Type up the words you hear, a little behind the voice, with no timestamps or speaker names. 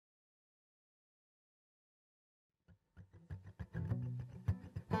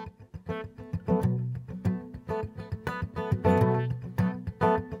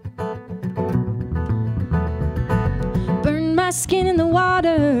my skin in the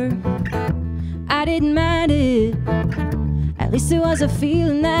water, I didn't mind it. At least it was a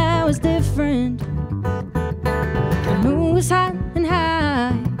feeling that was different. The moon was hot and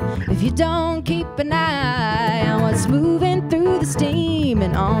high. If you don't keep an eye on what's moving through the steam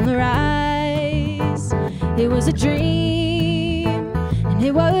and on the rise, it was a dream and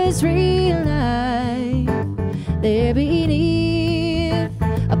it was real life there beneath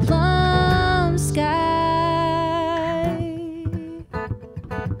a plum sky.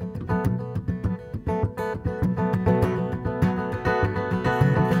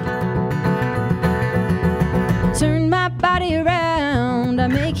 Turn my body around, I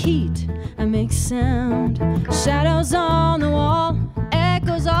make heat, I make sound. Shadows on the wall,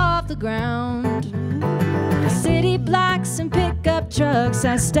 echoes off the ground. City blocks and pickup trucks,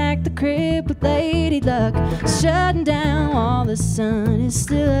 I stack the crib with lady luck. Shutting down while the sun is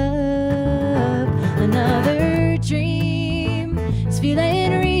still up. Another dream is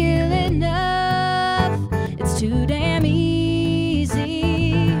feeling real enough. It's too damn easy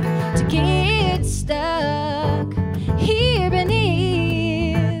to get stuck here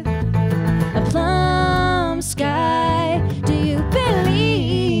beneath a plum sky. Do you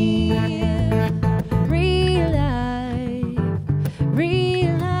believe real life,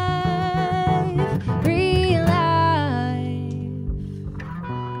 real life, real life?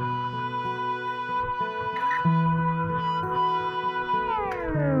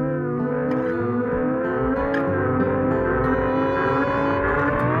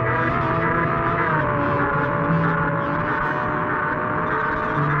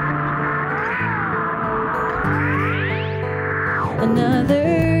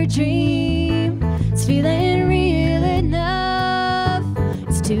 Another dream, it's feeling real enough.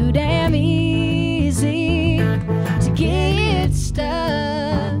 It's too damn easy to get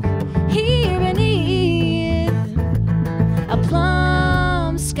stuck here beneath a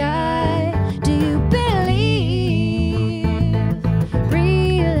plum sky.